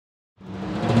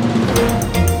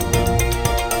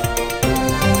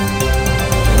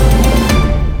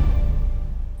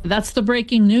That's the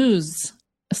breaking news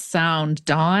sound,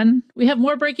 Don. We have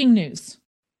more breaking news.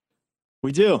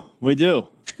 We do.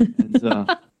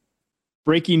 And,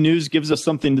 breaking news gives us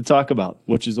something to talk about,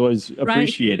 which is always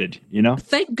appreciated,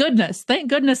 Thank goodness.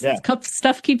 Yeah.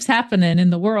 Stuff keeps happening in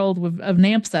the world of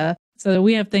NAMSA, so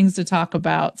we have things to talk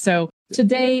about. So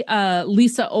today,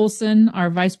 Lisa Olson, our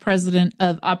Vice President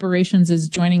of Operations, is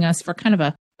joining us for kind of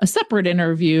a separate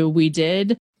interview we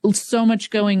did. So much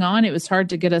going on. It was hard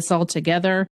to get us all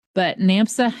together, but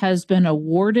NAMSA has been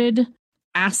awarded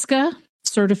ASCA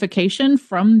certification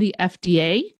from the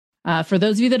FDA. For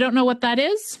those of you that don't know what that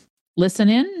is, listen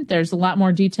in. There's a lot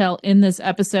more detail in this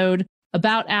episode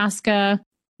about ASCA,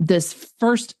 this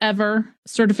first ever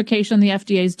certification the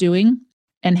FDA is doing,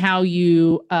 and how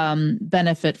you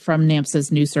benefit from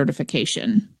NAMSA's new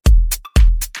certification.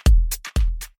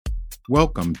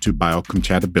 Welcome to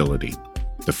Biocompatibility,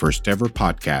 the first ever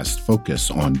podcast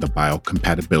focused on the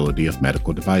biocompatibility of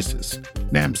medical devices.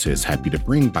 NAMSA is happy to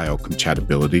bring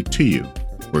biocompatibility to you,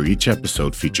 where each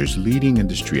episode features leading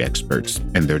industry experts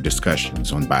and their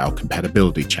discussions on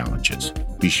biocompatibility challenges.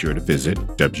 Be sure to visit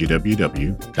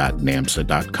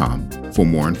www.namsa.com for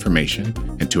more information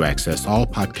and to access all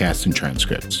podcasts and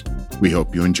transcripts. We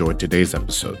hope you enjoyed today's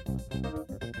episode.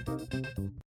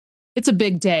 It's a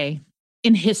big day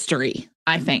in history,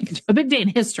 I think. A big day in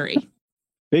history.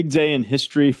 Big day in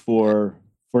history for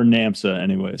NAMSA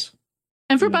anyways.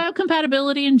 And for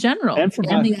biocompatibility in general. And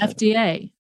the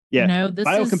FDA. Yeah,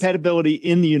 biocompatibility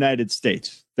in the United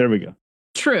States. There we go.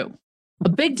 True. A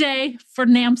big day for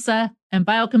NAMSA and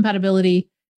biocompatibility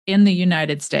in the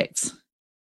United States.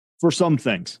 For some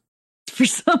things.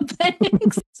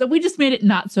 So we just made it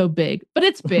not so big, but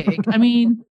it's big. I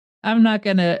mean, I'm not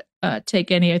going to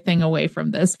take anything away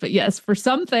from this, but yes, for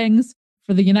some things,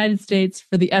 for the United States,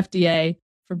 for the FDA,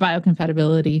 for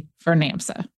biocompatibility, for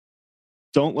NAMSA.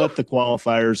 Don't let the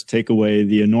qualifiers take away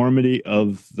the enormity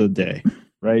of the day.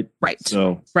 Right.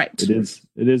 So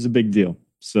it is a big deal.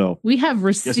 So we have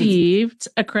received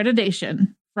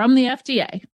accreditation from the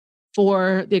FDA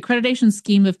for the accreditation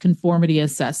scheme of conformity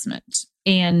assessment.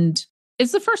 And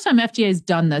it's the first time FDA has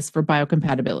done this for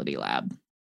biocompatibility lab.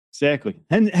 Exactly.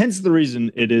 And hence the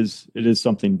reason it is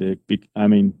something big. I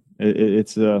mean,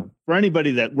 it's for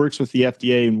anybody that works with the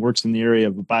FDA and works in the area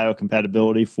of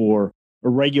biocompatibility, for a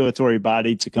regulatory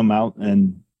body to come out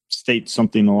and state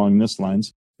something along this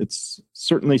lines. It's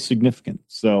certainly significant.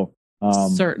 So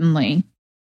certainly.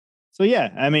 So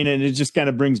yeah, I mean, and it just kind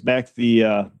of brings back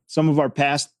the some of our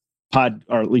past or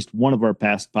at least one of our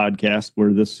past podcasts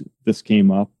where this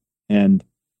came up. And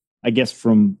I guess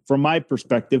from my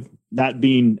perspective, not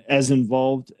being as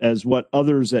involved as what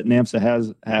others at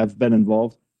NAMSA have been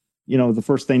involved, the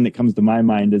first thing that comes to my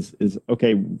mind is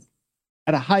okay,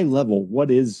 at a high level,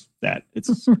 what is that?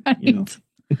 It's right.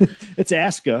 It's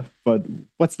ASCA, but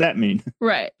what's that mean?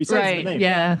 Right.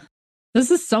 Yeah.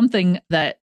 This is something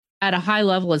that at a high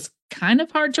level is kind of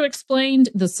hard to explain.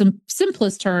 The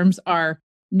simplest terms are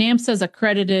NAMSA's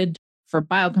accredited for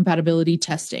biocompatibility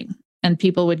testing. And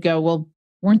people would go, well,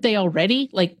 weren't they already?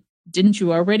 Like, didn't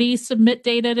you already submit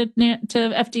data to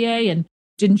FDA? And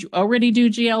didn't you already do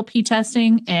GLP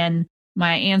testing? And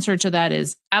my answer to that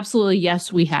is absolutely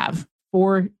yes, we have,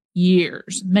 for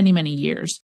years, many, many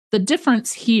years. The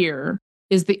difference here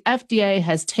is the FDA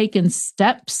has taken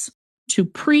steps to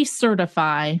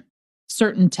pre-certify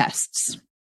certain tests.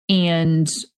 And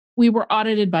we were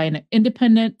audited by an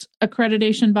independent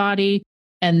accreditation body,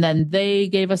 and then they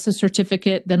gave us a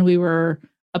certificate. Then we were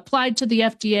applied to the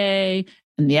FDA,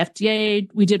 and the FDA,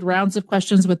 we did rounds of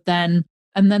questions with them.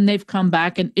 And then they've come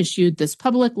back and issued this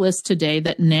public list today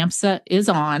that NAMSA is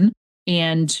on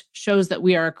and shows that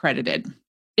we are accredited.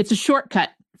 It's a shortcut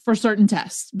for certain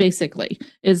tests, basically,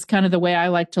 is kind of the way I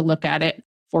like to look at it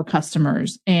for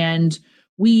customers. And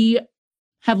we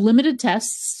have limited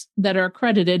tests that are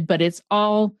accredited, but it's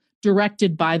all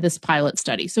directed by this pilot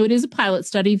study. So it is a pilot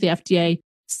study. The FDA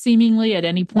seemingly at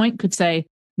any point could say,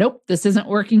 nope, this isn't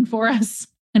working for us,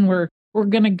 and we're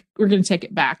gonna take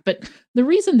it back. But the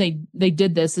reason they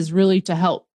did this is really to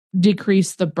help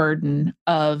decrease the burden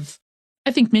of,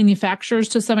 I think, manufacturers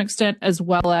to some extent, as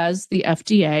well as the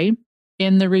FDA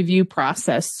in the review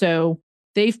process. So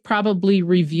they've probably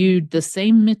reviewed the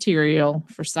same material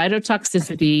for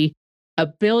cytotoxicity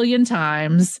 1 billion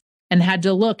times and had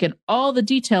to look at all the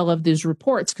detail of these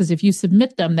reports, because if you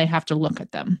submit them, they have to look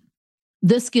at them.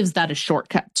 This gives that a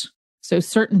shortcut. So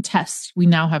certain tests, we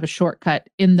now have a shortcut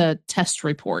in the test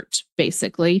report,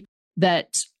 basically,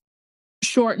 that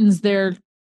shortens their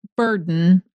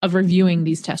burden of reviewing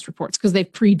these test reports because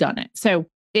they've pre-done it. So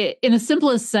in a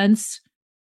simplest sense,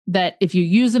 that if you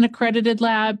use an accredited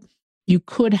lab, you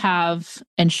could have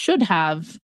and should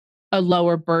have a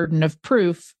lower burden of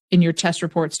proof in your test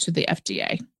reports to the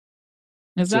FDA.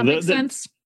 Does that make sense?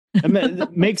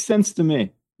 It makes sense to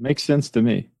me. Makes sense to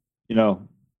me.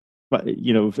 But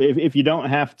if you don't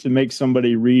have to make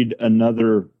somebody read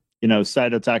another,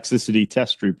 cytotoxicity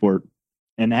test report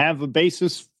and have a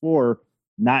basis for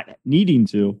not needing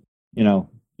to,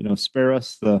 spare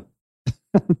us the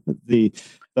the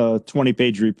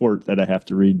 20-page report that I have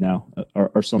to read now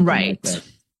or something like that.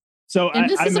 So and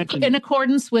this is in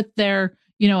accordance with their,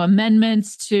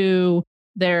 amendments to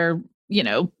their,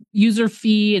 user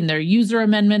fee and their user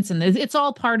amendments. And it's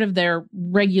all part of their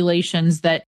regulations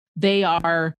that they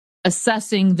are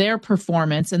assessing their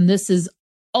performance. And this is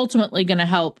ultimately going to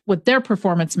help with their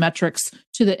performance metrics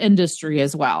to the industry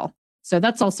as well. So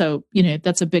that's also,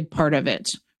 that's a big part of it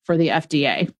for the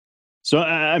FDA. So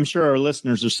I'm sure our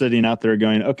listeners are sitting out there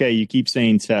going, okay, you keep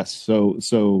saying tests.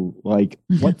 So like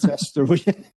what tests are we?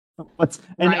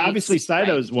 Obviously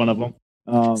Cyto is one of them.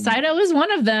 Cyto is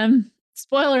one of them.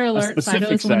 Spoiler alert.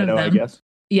 Cyto is one of them. I guess.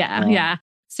 Yeah.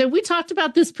 So we talked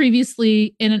about this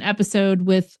previously in an episode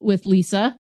with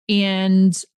Lisa,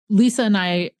 and Lisa and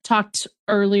I talked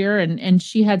earlier and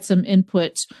she had some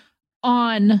input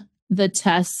on the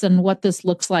tests and what this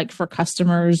looks like for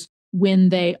customers when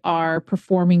they are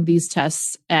performing these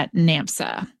tests at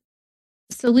NAMSA.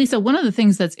 So Lisa, one of the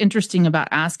things that's interesting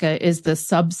about ASCA is the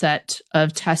subset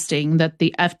of testing that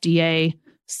the FDA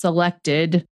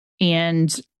selected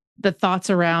and the thoughts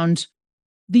around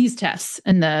these tests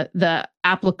and the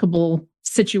applicable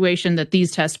situation that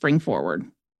these tests bring forward.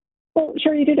 Well,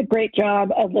 sure, you did a great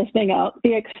job of listing out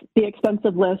the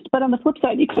extensive list. But on the flip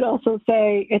side, you could also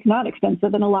say it's not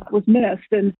extensive and a lot was missed.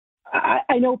 And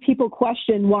I know people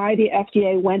question why the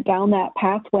FDA went down that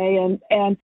pathway.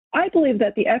 And I believe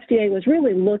that the FDA was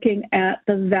really looking at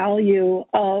the value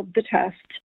of the test.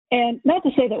 And not to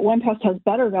say that one test has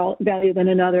better value than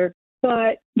another,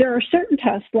 but there are certain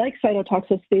tests like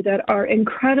cytotoxicity that are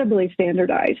incredibly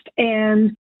standardized.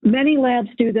 And many labs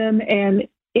do them. And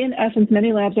in essence,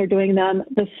 many labs are doing them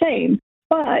the same.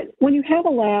 But when you have a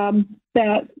lab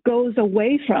that goes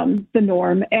away from the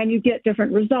norm and you get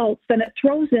different results, then it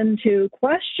throws into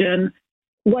question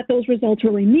what those results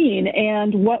really mean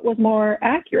and what was more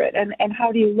accurate and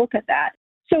how do you look at that.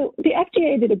 So the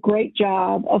FDA did a great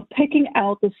job of picking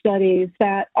out the studies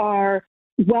that are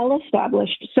well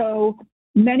established. So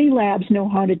many labs know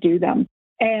how to do them.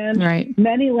 And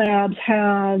many labs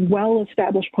have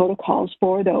well-established protocols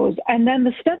for those. And then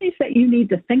the studies that you need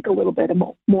to think a little bit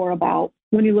more about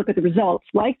when you look at the results,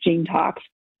 like GeneTox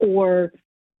or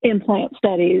implant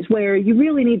studies, where you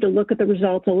really need to look at the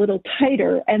results a little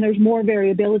tighter and there's more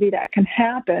variability that can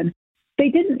happen, they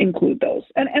didn't include those.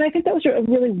 And I think that was a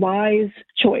really wise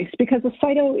choice because a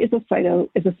cyto is a cyto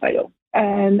is a cyto.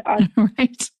 And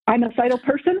I'm a cyto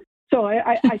person, so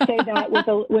I say that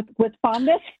with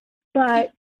fondness.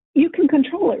 But you can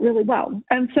control it really well.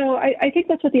 And so I think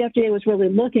that's what the FDA was really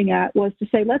looking at, was to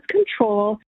say, let's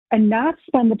control and not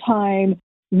spend the time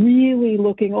really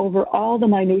looking over all the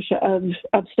minutia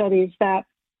of studies that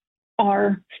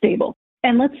are stable.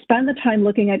 And let's spend the time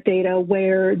looking at data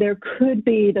where there could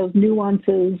be those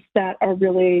nuances that are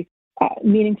really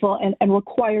meaningful and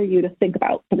require you to think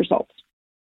about the results.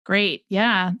 Great.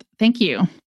 Yeah. Thank you.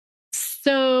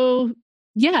 So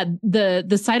the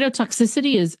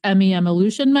cytotoxicity is MEM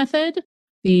elution method.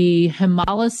 The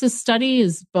hemolysis study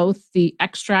is both the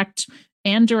extract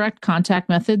and direct contact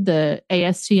method, the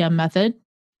ASTM method.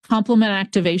 Complement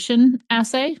activation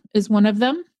assay is one of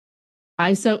them.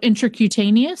 ISO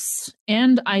intracutaneous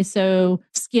and ISO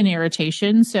skin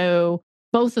irritation. So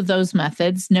both of those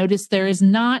methods. Notice there is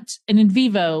not an in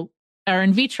vivo or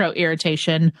in vitro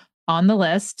irritation on the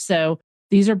list. So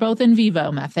these are both in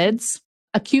vivo methods.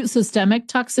 Acute systemic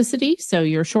toxicity, so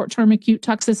your short-term acute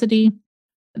toxicity,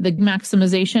 the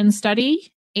maximization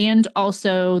study, and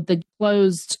also the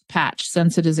closed patch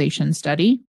sensitization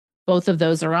study. Both of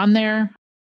those are on there.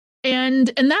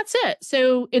 And that's it.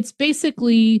 So it's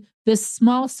basically this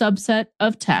small subset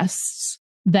of tests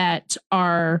that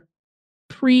are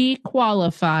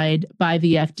pre-qualified by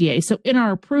the FDA. So in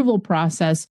our approval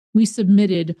process, we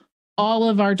submitted all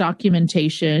of our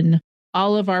documentation,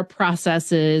 all of our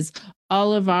processes,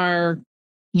 all of our,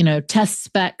 test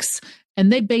specs,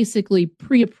 and they basically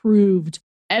pre-approved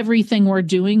everything we're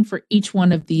doing for each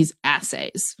one of these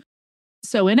assays.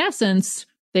 So in essence,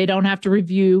 they don't have to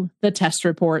review the test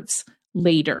reports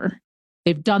later.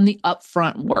 They've done the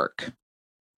upfront work.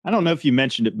 I don't know if you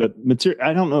mentioned it, but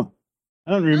I don't know.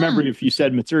 I don't remember if you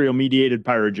said material mediated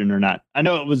pyrogen or not. I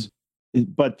know it was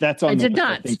But that's on I the did list,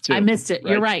 not. I think, too, I missed it.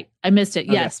 right? You're right. I missed it.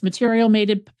 Okay. Yes. Material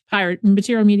mediated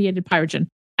pyrogen.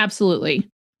 Absolutely.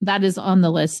 That is on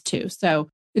the list too. So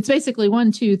it's basically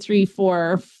 1, 2, 3,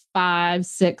 4, 5,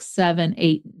 6, 7,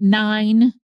 8,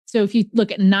 9. So if you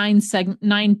look at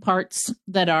 9 parts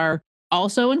that are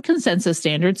also in consensus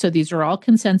standard. So these are all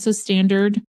consensus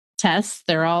standard tests.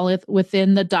 They're all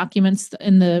within the documents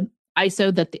in the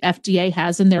ISO that the FDA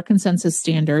has in their consensus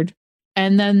standard.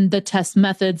 And then the test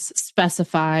methods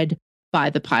specified by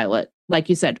the pilot. Like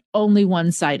you said, only one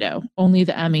cyto, only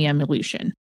the ME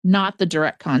emulsion, not the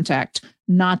direct contact,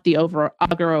 not the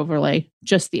agar overlay,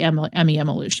 just the ME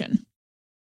emulsion.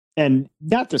 And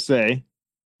not to say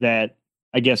that,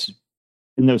 I guess,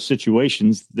 in those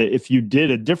situations, that if you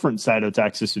did a different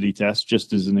cytotoxicity test,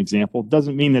 just as an example,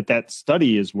 doesn't mean that that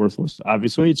study is worthless.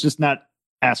 Obviously, it's just not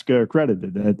ASCA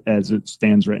accredited as it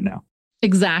stands right now.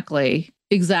 Exactly.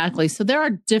 So there are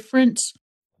different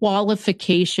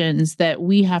qualifications that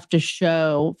we have to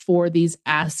show for these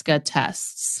ASCA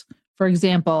tests. For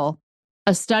example,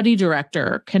 a study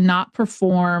director cannot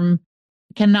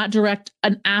direct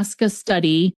an ASCA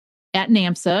study at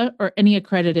NAMSA or any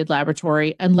accredited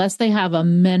laboratory unless they have a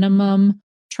minimum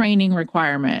training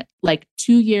requirement, like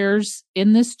 2 years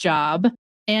in this job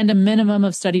and a minimum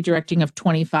of study directing of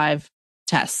 25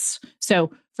 tests.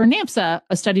 So for NAMSA,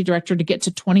 a study director to get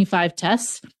to 25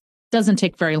 tests doesn't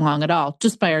take very long at all,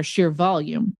 just by our sheer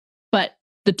volume. But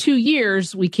the 2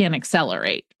 years, we can't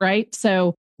accelerate, right?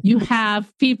 So you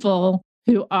have people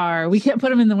who we can't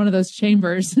put them in one of those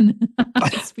chambers and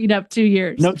speed up 2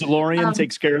 years. No DeLorean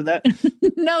takes care of that?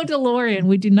 No DeLorean.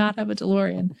 We do not have a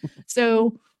DeLorean.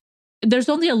 So there's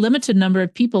only a limited number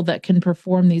of people that can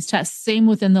perform these tests. Same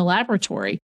within the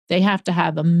laboratory. They have to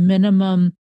have a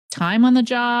minimum time on the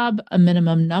job, a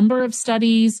minimum number of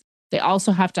studies. They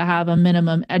also have to have a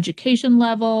minimum education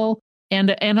level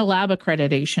and a lab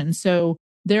accreditation. So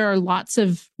there are lots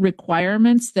of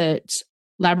requirements that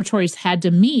laboratories had to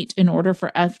meet in order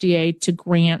for FDA to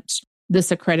grant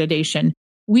this accreditation.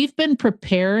 We've been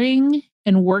preparing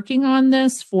and working on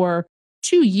this for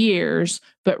 2 years,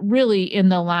 but really in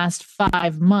the last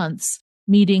 5 months,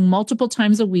 meeting multiple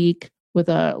times a week with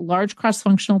a large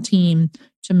cross-functional team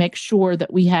to make sure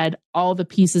that we had all the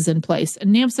pieces in place.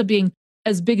 And NAMSA being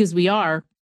as big as we are,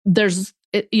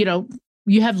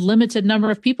 you have limited number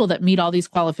of people that meet all these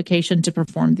qualifications to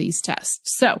perform these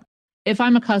tests. So if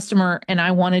I'm a customer and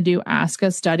I want to do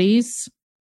ASCA studies,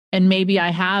 and maybe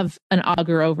I have an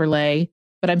agar overlay,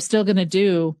 but I'm still going to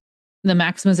do the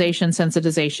maximization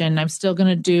sensitization, I'm still going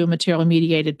to do material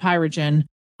mediated pyrogen,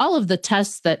 all of the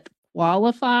tests that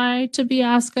qualify to be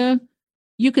ASCA,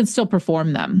 you can still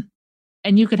perform them.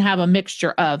 And you can have a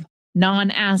mixture of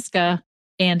non-ASCA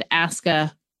and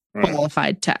ASCA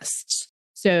qualified tests.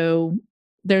 So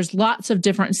there's lots of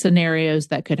different scenarios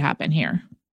that could happen here.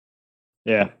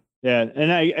 Yeah.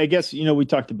 And I guess, we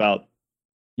talked about,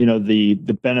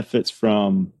 the benefits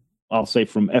from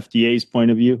FDA's point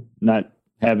of view, not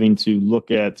having to look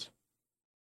at,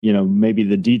 maybe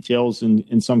the details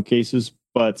in some cases,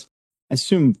 but I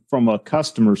assume from a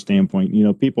customer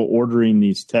standpoint, people ordering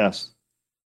these tests,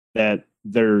 that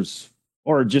there's,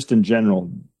 or just in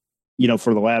general,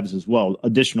 for the labs as well,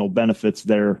 additional benefits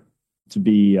there to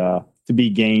be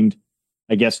gained,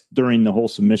 I guess, during the whole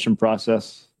submission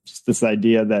process. Just this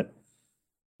idea that,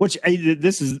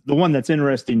 this is the one that's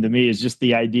interesting to me, is just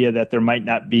the idea that there might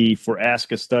not be for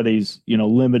ASCA studies,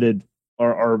 limited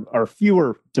or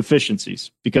fewer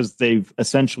deficiencies because they've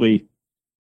essentially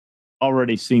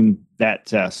already seen that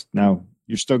test. Now,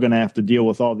 you're still going to have to deal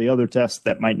with all the other tests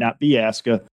that might not be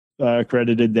ASCA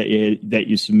accredited that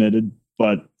you submitted.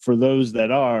 But for those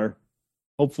that are,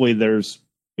 hopefully there's,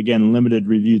 again, limited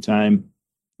review time,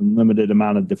 limited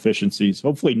amount of deficiencies,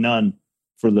 hopefully none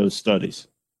for those studies.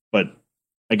 But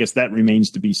I guess that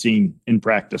remains to be seen in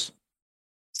practice.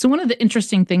 So one of the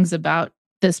interesting things about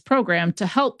this program to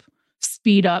help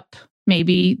speed up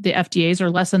maybe the FDA's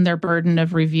or lessen their burden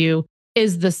of review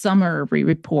is the summary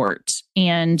report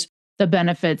and the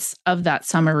benefits of that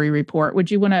summary report. Would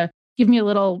you want to give me a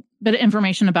little bit of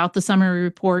information about the summary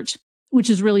report, which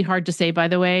is really hard to say, by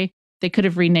the way? They could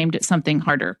have renamed it something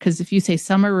harder, because if you say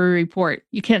summary report,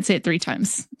 you can't say it 3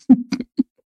 times.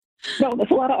 No, that's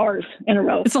a lot of R's in a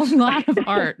row. It's a lot of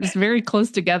art. It's very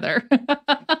close together.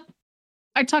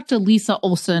 I talked to Lisa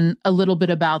Olson a little bit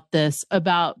about this,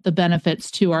 about the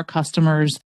benefits to our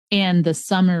customers and the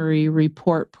summary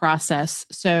report process.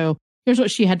 So here's what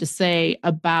she had to say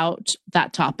about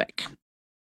that topic.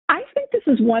 I think this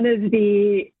is one of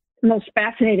the most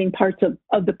fascinating parts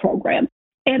of the program.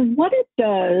 And what it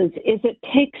does is it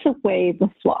takes away the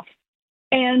fluff.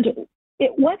 And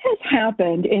what has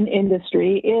happened in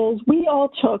industry is we all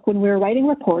took, when we were writing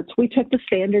reports, we took the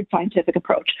standard scientific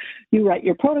approach. You write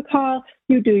your protocol,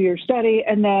 you do your study,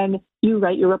 and then you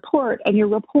write your report. And your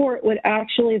report would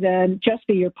actually then just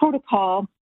be your protocol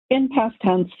in past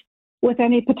tense with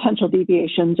any potential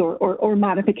deviations or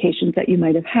modifications that you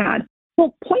might have had.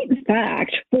 Well, point in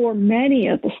fact, for many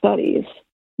of the studies,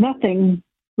 nothing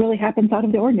really happens out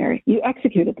of the ordinary. You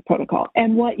executed the protocol.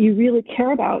 And what you really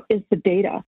care about is the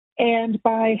data. And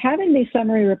by having these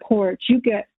summary reports, you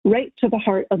get right to the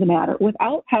heart of the matter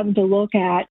without having to look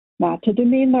at, not to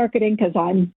demean marketing, because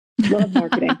I love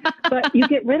marketing, but you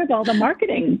get rid of all the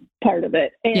marketing part of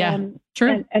it. And,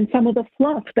 and some of the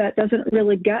fluff that doesn't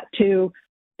really get to,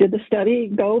 did the study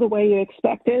go the way you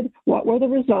expected? What were the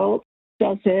results?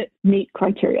 Does it meet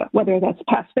criteria, whether that's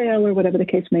pass-fail or whatever the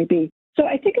case may be? So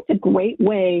I think it's a great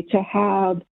way to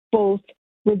have both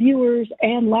reviewers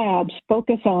and labs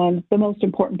focus on the most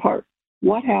important part.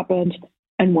 What happened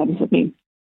and what does it mean?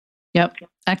 Yep.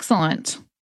 Excellent.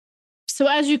 So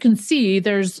as you can see,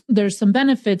 there's some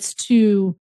benefits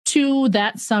to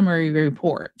that summary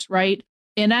report, right?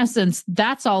 In essence,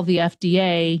 that's all the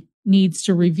FDA needs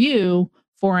to review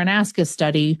for an ASCA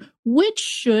study, which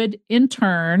should in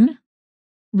turn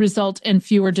result in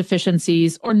fewer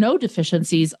deficiencies or no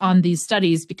deficiencies on these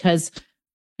studies because,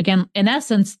 again, in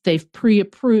essence, they've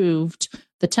pre-approved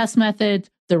the test method,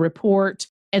 the report,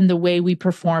 and the way we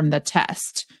perform the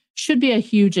test. Should be a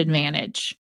huge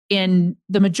advantage. In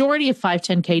the majority of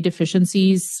 510K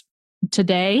deficiencies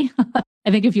today,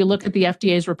 I think if you look at the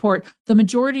FDA's report, the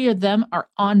majority of them are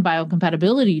on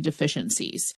biocompatibility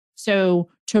deficiencies. So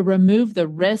to remove the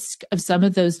risk of some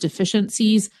of those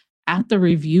deficiencies at the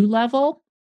review level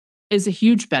is a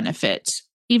huge benefit.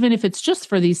 Even if it's just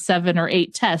for these 7 or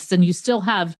 8 tests and you still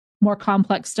have more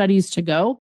complex studies to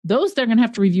go, those they're going to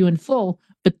have to review in full,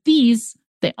 but these,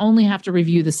 they only have to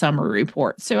review the summary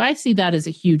report. So I see that as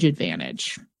a huge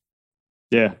advantage.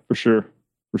 Yeah, for sure.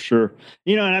 For sure.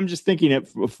 And I'm just thinking it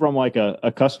from like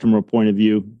a customer point of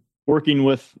view, working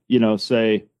with,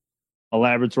 say a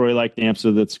laboratory like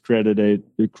NAMSA that's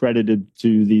accredited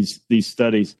to these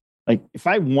studies. Like if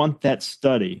I want that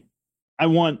study, I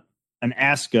want an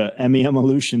ASCA MEM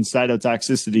elution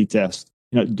cytotoxicity test.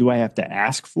 Do I have to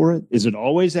ask for it? Is it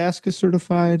always ASCA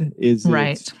certified? Is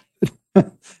right.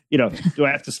 Do I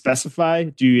have to specify?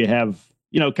 Do you have,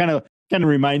 kind of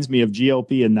reminds me of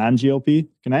GLP and non-GLP.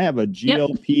 Can I have a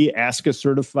GLP ASCA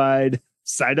certified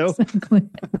cyto?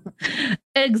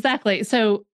 Exactly.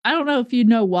 So I don't know if you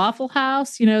know Waffle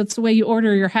House, it's the way you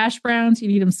order your hash browns. You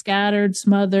need them scattered,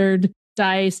 smothered,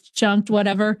 diced, chunked,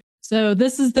 whatever. So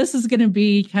this is going to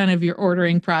be kind of your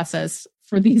ordering process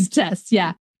for these tests.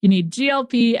 Yeah. You need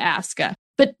GLP, ASCA.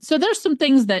 But so there's some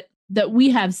things that we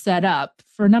have set up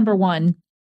for. Number one,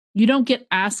 you don't get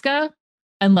ASCA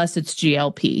unless it's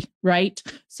GLP, right?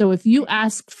 So if you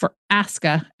ask for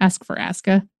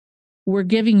ASCA, we're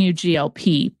giving you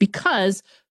GLP because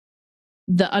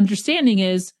the understanding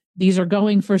is these are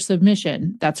going for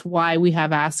submission. That's why we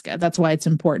have ASCA. That's why it's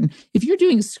important. If you're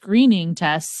doing screening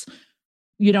tests,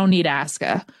 you don't need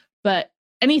ASCA, but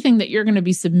anything that you're going to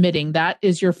be submitting, that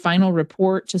is your final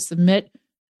report to submit.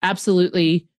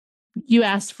 Absolutely. You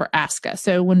asked for ASCA.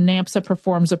 So when NAMSA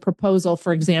performs a proposal,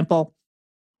 for example,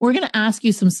 we're going to ask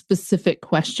you some specific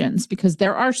questions because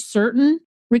there are certain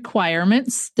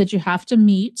requirements that you have to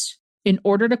meet in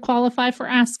order to qualify for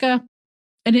ASCA.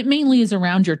 And it mainly is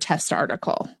around your test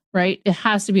article, right? It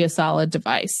has to be a solid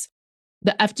device.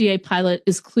 The FDA pilot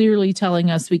is clearly telling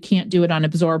us we can't do it on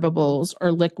absorbables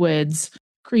or liquids,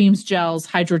 creams, gels,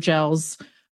 hydrogels,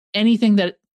 anything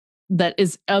that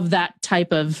is of that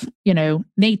type of,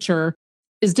 nature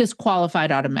is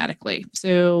disqualified automatically.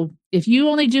 So if you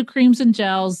only do creams and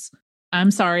gels,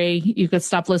 I'm sorry, you could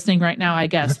stop listening right now, I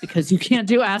guess, because you can't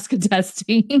do ASCA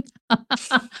testing.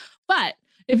 But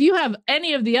if you have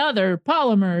any of the other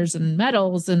polymers and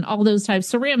metals and all those types,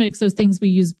 ceramics, those things we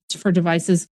use for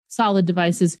devices, solid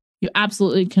devices, you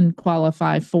absolutely can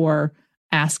qualify for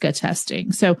ASCA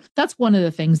testing. So that's one of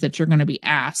the things that you're going to be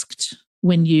asked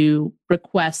when you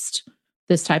request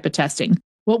this type of testing.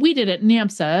 What we did at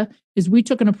NAMSA is we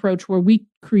took an approach where we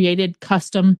created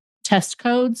custom test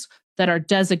codes that are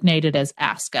designated as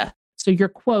ASCA. So your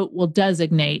quote will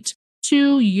designate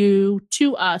to you,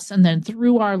 to us, and then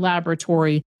through our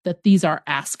laboratory that these are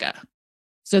ASCA.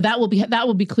 So that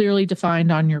will be clearly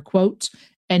defined on your quote,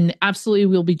 and absolutely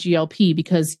will be GLP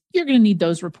because you're going to need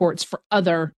those reports for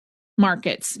other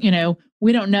markets.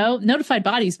 We don't know. Notified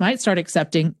bodies might start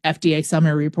accepting FDA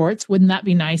summary reports. Wouldn't that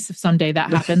be nice if someday that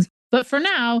happens? But for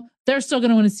now, they're still going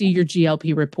to want to see your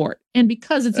GLP report. And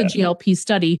because it's a GLP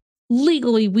study,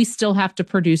 legally, we still have to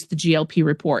produce the GLP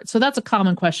report. So that's a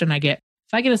common question I get.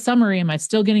 If I get a summary, am I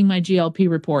still getting my GLP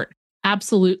report?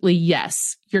 Absolutely, yes.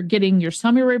 You're getting your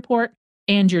summary report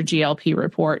and your GLP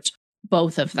report,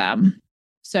 both of them.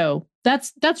 So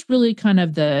that's really kind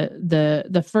of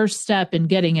the first step in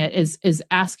getting it is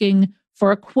asking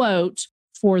for a quote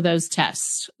for those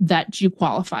tests that you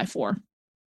qualify for.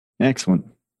 Excellent.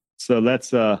 So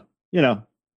that's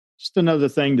just another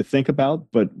thing to think about,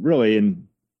 but really,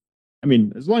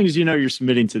 as long as you know you're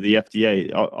submitting to the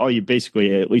FDA, all you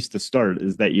basically, at least to start,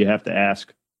 is that you have to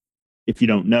ask, if you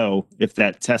don't know, if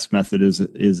that test method is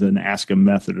an ASCA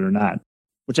method or not,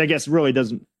 which I guess really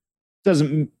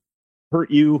doesn't hurt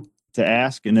you to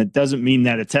ask, and it doesn't mean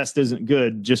that a test isn't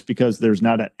good just because there's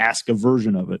not an ASCA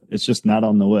version of it. It's just not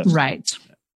on the list. Right.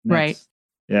 Right.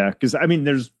 Yeah, because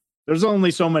there's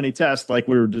only so many tests, like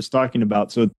we were just talking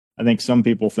about. So I think some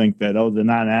people think that, the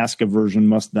non-ASCA version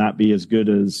must not be as good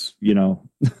as,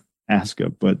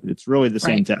 ASCA, but it's really the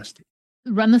same test.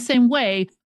 Run the same way.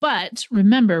 But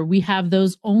remember, we have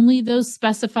only those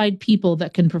specified people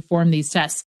that can perform these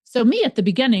tests. So me at the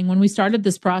beginning, when we started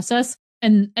this process,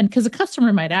 and because a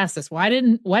customer might ask us, why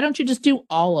don't you just do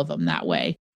all of them that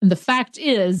way? And the fact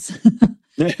is,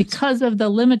 because of the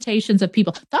limitations of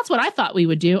people, that's what I thought we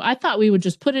would do. I thought we would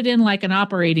just put it in like an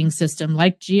operating system,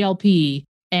 like GLP,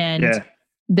 and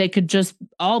they could just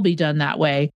all be done that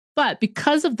way. But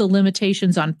because of the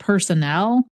limitations on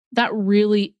personnel, that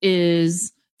really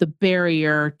is the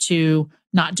barrier to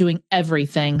not doing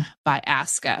everything by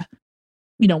ASCA.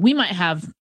 We might have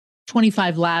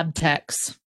 25 lab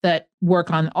techs that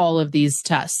work on all of these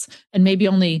tests, and maybe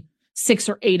only 6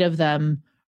 or 8 of them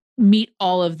meet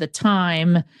all of the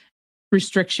time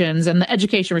restrictions and the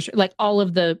education like all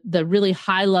of the really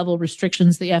high level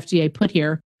restrictions the FDA put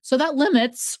here. So that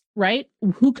limits, right,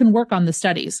 who can work on the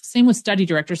studies. Same with study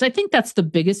directors. I think that's the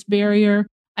biggest barrier.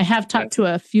 I have talked to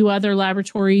a few other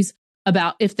laboratories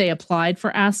about if they applied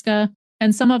for ASCA,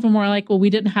 and some of them were like, well,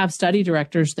 we didn't have study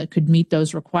directors that could meet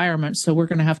those requirements, so we're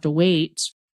going to have to wait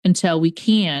until we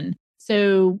can.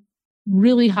 So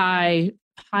really high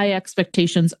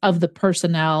expectations of the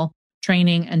personnel,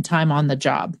 training, and time on the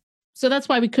job. So that's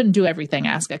why we couldn't do everything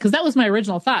ASCA, because that was my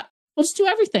original thought. We'll just do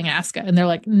everything ASCA. And they're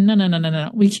like,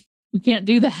 no. We can't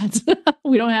do that.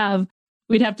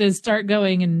 We'd have to start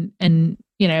going and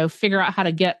figure out how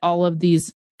to get all of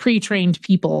these pre-trained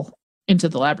people into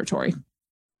the laboratory.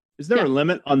 Is there a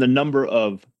limit on the number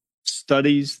of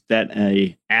studies that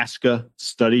a ASCA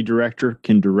study director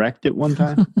can direct at one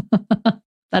time?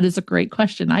 That is a great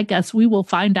question. I guess we will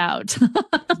find out.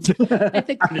 I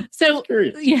think so.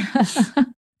 Yeah.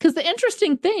 Because the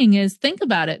interesting thing is, think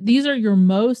about it. These are your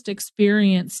most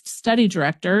experienced study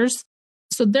directors.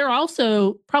 So they're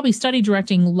also probably study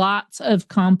directing lots of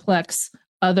complex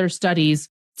other studies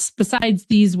besides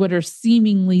these, what are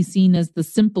seemingly seen as the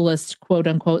simplest, quote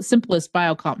unquote, simplest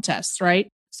biocomp tests, right?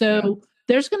 So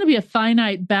there's going to be a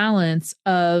finite balance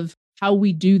of how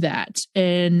we do that.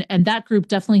 And that group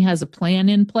definitely has a plan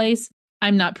in place.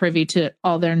 I'm not privy to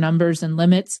all their numbers and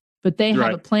limits, but they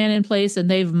have a plan in place, and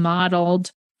they've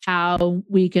modeled how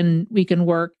we can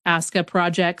work ASCA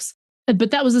projects.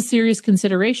 But that was a serious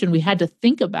consideration we had to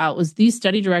think about, was these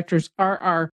study directors are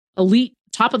our elite,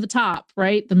 top of the top,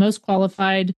 right? The most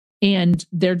qualified, and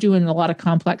they're doing a lot of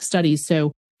complex studies.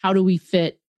 So how do we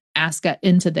fit ASCA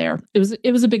into there?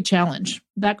 It was a big challenge.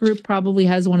 That group probably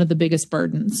has one of the biggest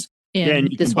burdens in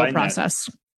this whole process.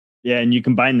 And you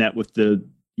combine that with the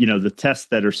tests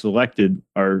that are selected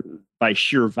are by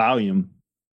sheer volume,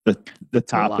 the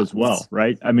top as well,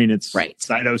 right? It's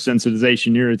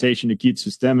cytosensitization, irritation, acute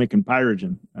systemic, and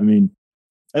pyrogen.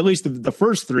 At least the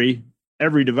first 3,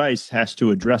 every device has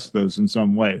to address those in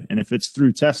some way. And if it's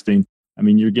through testing,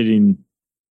 you're getting,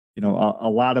 a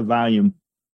lot of volume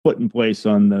put in place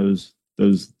on those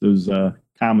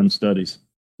common studies.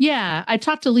 Yeah, I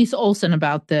talked to Lisa Olson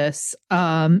about this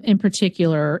in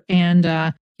particular,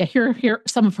 and here are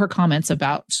some of her comments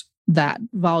about that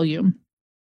volume.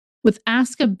 With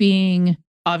ASCA being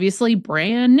obviously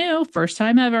brand new, first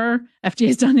time ever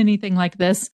FDA's done anything like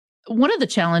this, one of the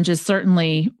challenges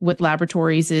certainly with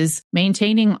laboratories is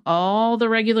maintaining all the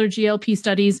regular GLP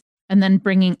studies and then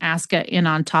bringing ASCA in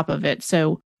on top of it.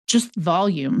 So just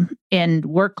volume and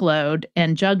workload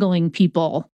and juggling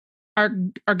people are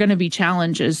going to be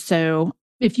challenges. So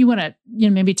if you want to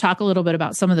maybe talk a little bit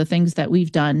about some of the things that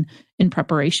we've done in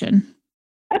preparation.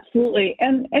 Absolutely.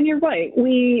 And you're right.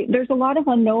 There's a lot of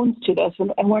unknowns to this,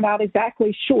 and we're not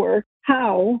exactly sure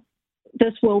how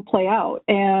this will play out.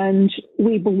 And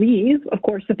we believe, of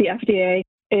course, that the FDA,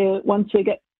 once we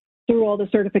get through all the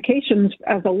certifications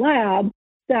as a lab,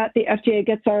 that the FDA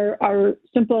gets our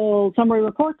simple summary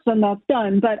reports and that's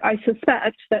done. But I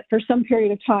suspect that for some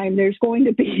period of time, there's going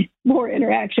to be more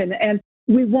interaction, and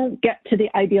we won't get to the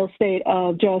ideal state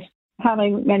of just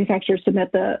having manufacturers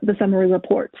submit the summary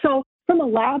report. So from a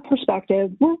lab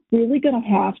perspective, we're really going to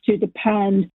have to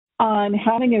depend on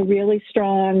having a really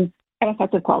strong and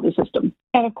effective quality system.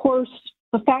 And of course,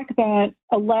 the fact that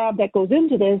a lab that goes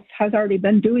into this has already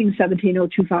been doing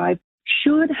 17025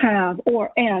 should have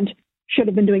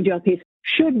been doing GLPs,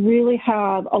 should really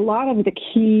have a lot of the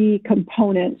key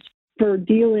components for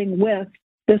dealing with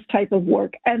this type of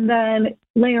work. And then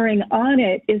layering on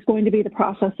it is going to be the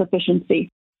process efficiency.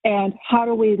 And how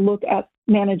do we look at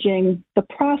managing the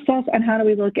process, and how do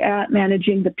we look at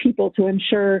managing the people to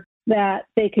ensure that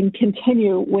they can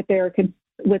continue with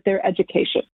their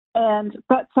education? And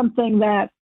that's something that,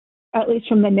 at least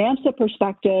from the NAMSA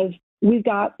perspective, we've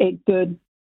got a good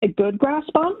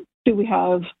grasp on. Do we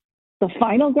have the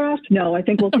final grasp? No, I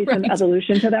think we'll see some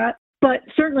evolution to that. But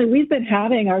certainly we've been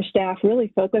having our staff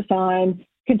really focus on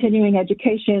continuing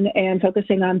education and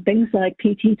focusing on things like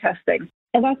PT testing.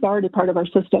 And that's already part of our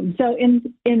system. So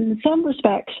in some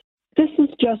respects, this is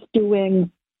just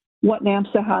doing what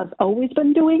NAMSA has always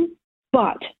been doing,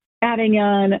 but adding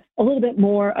on a little bit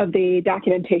more of the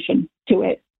documentation to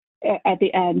it at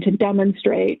the end to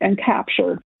demonstrate and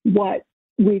capture what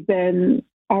we've been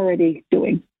already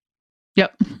doing.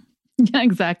 Yep. Yeah,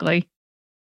 exactly.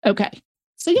 Okay.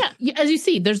 So yeah, as you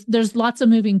see, there's lots of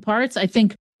moving parts. I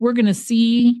think we're going to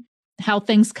see how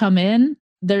things come in.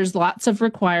 There's lots of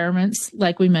requirements,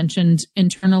 like we mentioned,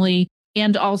 internally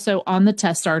and also on the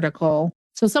test article.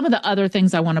 So some of the other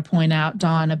things I want to point out,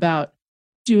 Dawn, about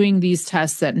doing these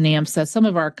tests at NAMSA, some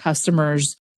of our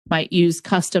customers might use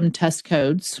custom test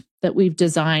codes that we've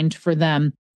designed for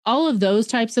them. All of those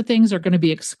types of things are going to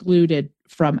be excluded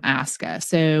from ASCA.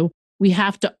 So we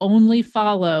have to only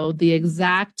follow the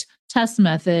exact test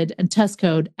method and test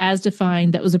code as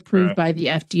defined that was approved by the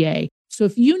FDA. So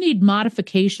if you need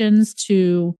modifications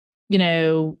to,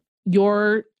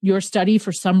 your study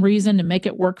for some reason to make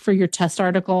it work for your test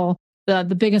article,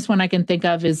 the biggest one I can think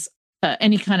of is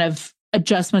any kind of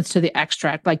adjustments to the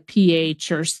extract, like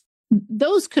pH, or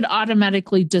those could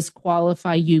automatically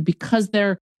disqualify you because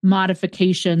they're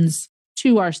modifications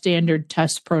to our standard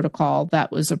test protocol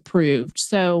that was approved.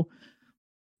 So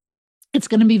it's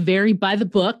going to be very by the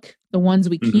book, the ones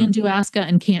we can do ASCA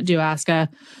and can't do ASCA.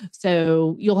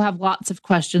 So you'll have lots of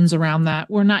questions around that.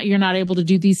 You're not able to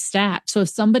do these stat. So if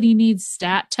somebody needs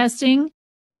stat testing,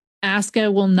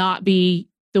 ASCA will not be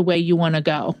the way you want to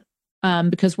go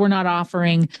because we're not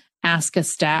offering ASCA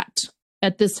stat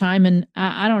at this time. And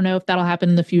I don't know if that'll happen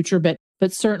in the future, but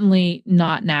certainly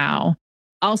not now.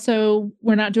 Also,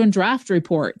 we're not doing draft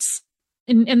reports.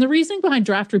 And the reasoning behind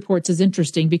draft reports is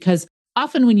interesting because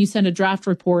often when you send a draft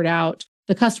report out,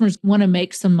 the customers want to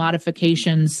make some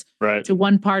modifications to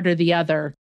one part or the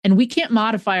other. And we can't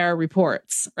modify our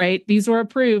reports, right? These were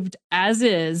approved as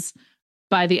is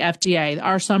by the FDA.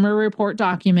 Our summary report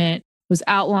document was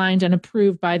outlined and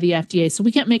approved by the FDA. So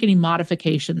we can't make any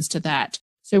modifications to that.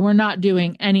 So we're not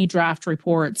doing any draft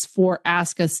reports for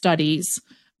ASCA studies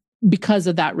because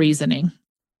of that reasoning.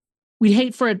 We'd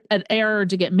hate for an error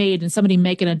to get made and somebody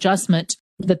make an adjustment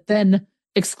that then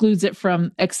excludes it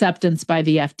from acceptance by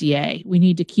the FDA. We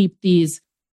need to keep these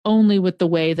only with the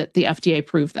way that the FDA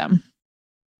approved them.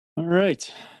 All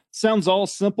right. Sounds all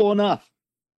simple enough,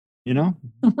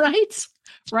 Right?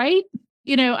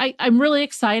 I'm really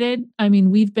excited. I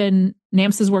mean,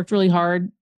 NAMSA has worked really hard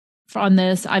on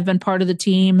this. I've been part of the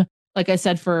team, like I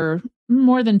said, for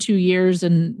more than 2 years,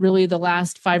 and really the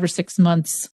last 5 or 6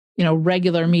 months,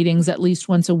 regular meetings at least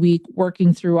once a week,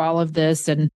 working through all of this.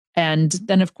 And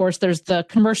then, of course, there's the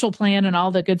commercial plan and all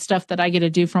the good stuff that I get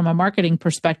to do from a marketing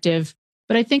perspective.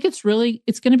 But I think it's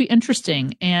going to be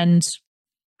interesting. And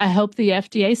I hope the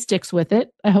FDA sticks with it.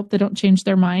 I hope they don't change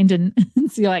their mind and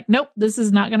see like, nope, this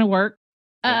is not going to work.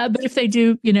 But if they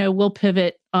do, we'll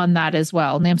pivot on that as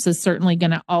well. NAMSA is certainly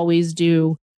going to always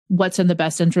do what's in the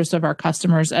best interest of our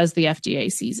customers as the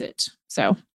FDA sees it.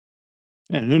 So.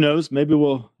 And who knows, maybe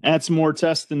we'll add some more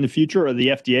tests in the future, or the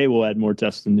FDA will add more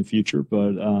tests in the future,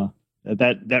 but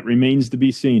that remains to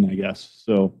be seen, I guess.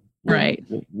 So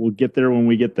we'll get there when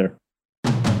we get there.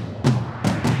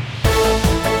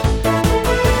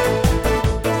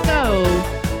 So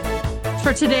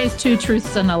for today's Two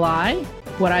Truths and a Lie,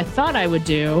 what I thought I would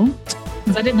do,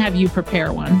 because I didn't have you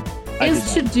prepare one,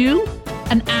 is to do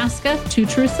an ASCA Two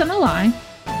Truths and a Lie.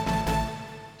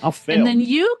 I'll fail. And then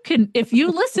you can, if you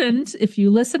listened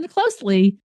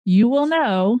closely, you will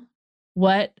know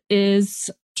what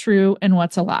is true and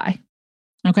what's a lie.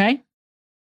 Okay?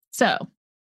 So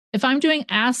if I'm doing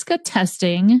ASCA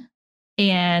testing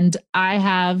and I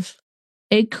have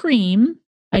a cream,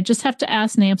 I just have to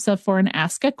ask NAMSA for an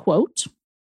ASCA quote.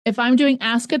 If I'm doing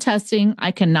ASCA testing,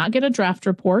 I cannot get a draft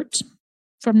report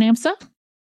from NAMSA.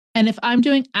 And if I'm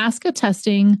doing ASCA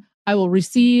testing, I will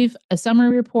receive a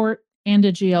summary report and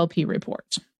a GLP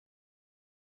report.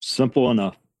 Simple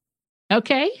enough.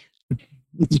 Okay.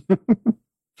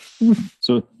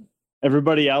 So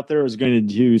everybody out there is going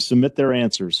to submit their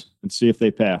answers and see if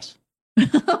they pass.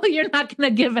 You're not going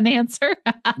to give an answer?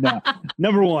 No.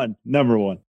 Number one.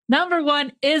 Number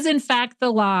one is, in fact,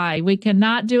 the lie. We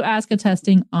cannot do ASCA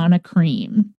testing on a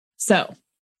cream. So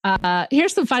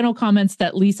here's some final comments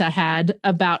that Lisa had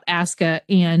about ASCA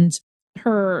and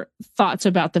her thoughts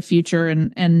about the future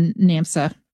and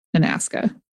NAMSA and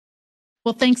ASCA.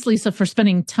 Well, thanks, Lisa, for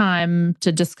spending time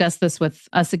to discuss this with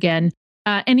us again.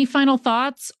 Any final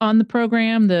thoughts on the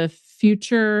program, the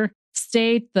future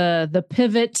state, the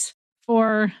pivot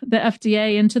for the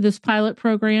FDA into this pilot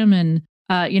program? And,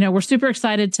 we're super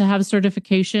excited to have a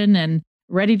certification and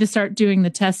ready to start doing the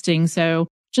testing. So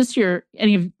just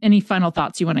any final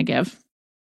thoughts you want to give?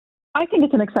 I think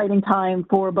it's an exciting time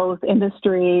for both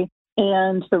industry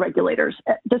and the regulators.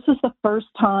 This is the first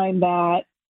time that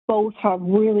both have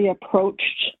really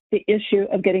approached the issue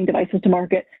of getting devices to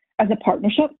market as a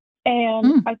partnership.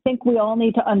 And I think we all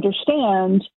need to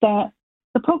understand that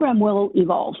the program will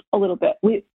evolve a little bit.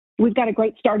 We've got a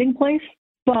great starting place,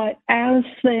 but as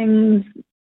things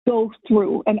go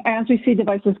through and as we see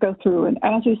devices go through and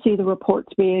as we see the reports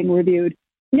being reviewed,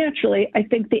 naturally, I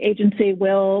think the agency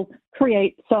will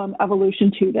create some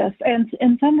evolution to this. And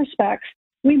in some respects,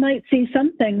 we might see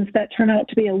some things that turn out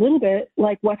to be a little bit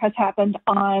like what has happened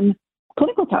on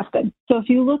clinical testing. So if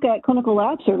you look at clinical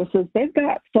lab services, they've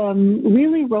got some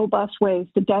really robust ways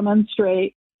to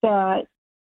demonstrate that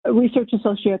research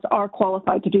associates are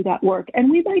qualified to do that work. And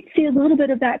we might see a little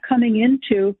bit of that coming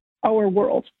into our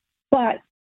world. But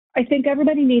I think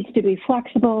everybody needs to be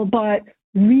flexible, but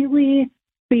really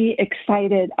be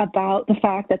excited about the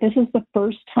fact that this is the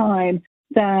first time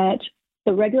that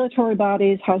the regulatory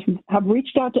bodies have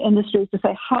reached out to industries to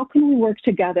say, how can we work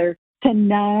together to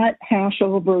not hash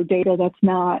over data that's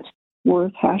not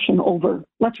worth hashing over?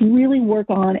 Let's really work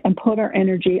on and put our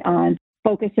energy on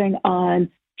focusing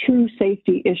on true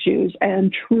safety issues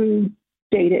and true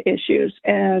data issues.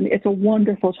 And it's a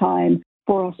wonderful time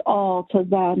for us all to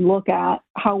then look at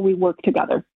how we work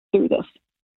together through this.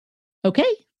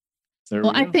 Okay.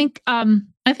 Well, I think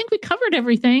we covered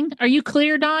everything. Are you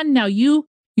clear, Don? Now you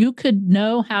could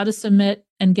know how to submit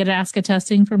and get ASCA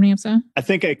testing from NAMSA? I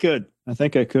think I could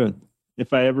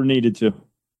if I ever needed to.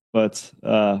 But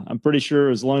I'm pretty sure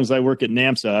as long as I work at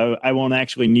NAMSA, I won't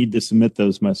actually need to submit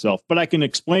those myself. But I can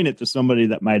explain it to somebody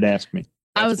that might ask me.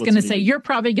 I was going to say, you're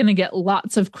probably going to get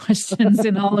lots of questions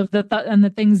in all of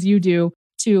the things you do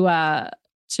to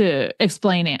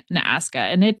explain it in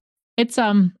ASCA. And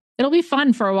it'll be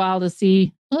fun for a while to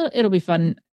see. Well, it'll be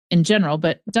fun in general,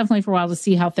 but definitely for a while to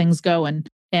see how things go and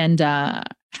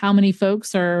how many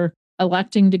folks are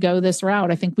electing to go this route.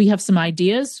 I think we have some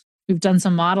ideas. We've done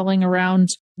some modeling around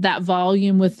that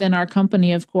volume within our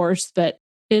company, of course, but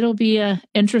it'll be an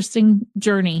interesting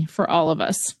journey for all of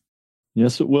us.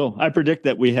 Yes, it will. I predict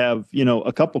that we have,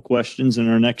 a couple questions in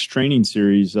our next training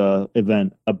series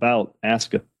event about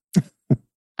ASCA.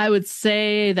 I would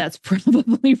say that's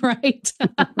probably right.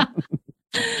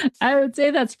 I would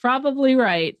say that's probably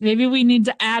right. Maybe we need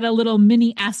to add a little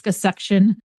mini ASCA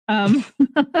section. One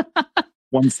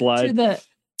slide.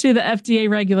 To the FDA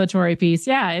regulatory piece.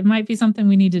 Yeah, it might be something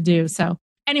we need to do. So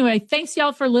anyway, thanks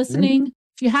y'all for listening.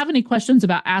 If you have any questions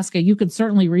about ASCA, you could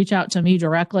certainly reach out to me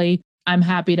directly. I'm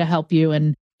happy to help you.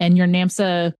 And your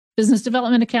NAMSA business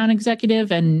development account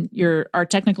executive and our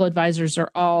technical advisors are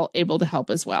all able to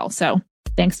help as well. So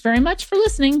thanks very much for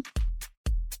listening.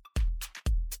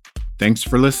 Thanks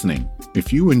for listening.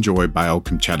 If you enjoy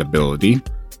Biocompatibility,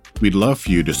 we'd love for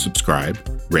you to subscribe,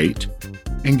 rate,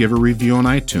 and give a review on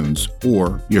iTunes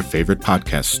or your favorite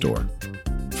podcast store.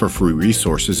 For free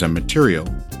resources and material,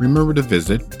 remember to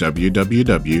visit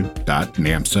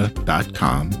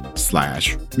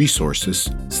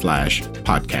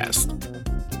www.namsa.com/resources/podcast.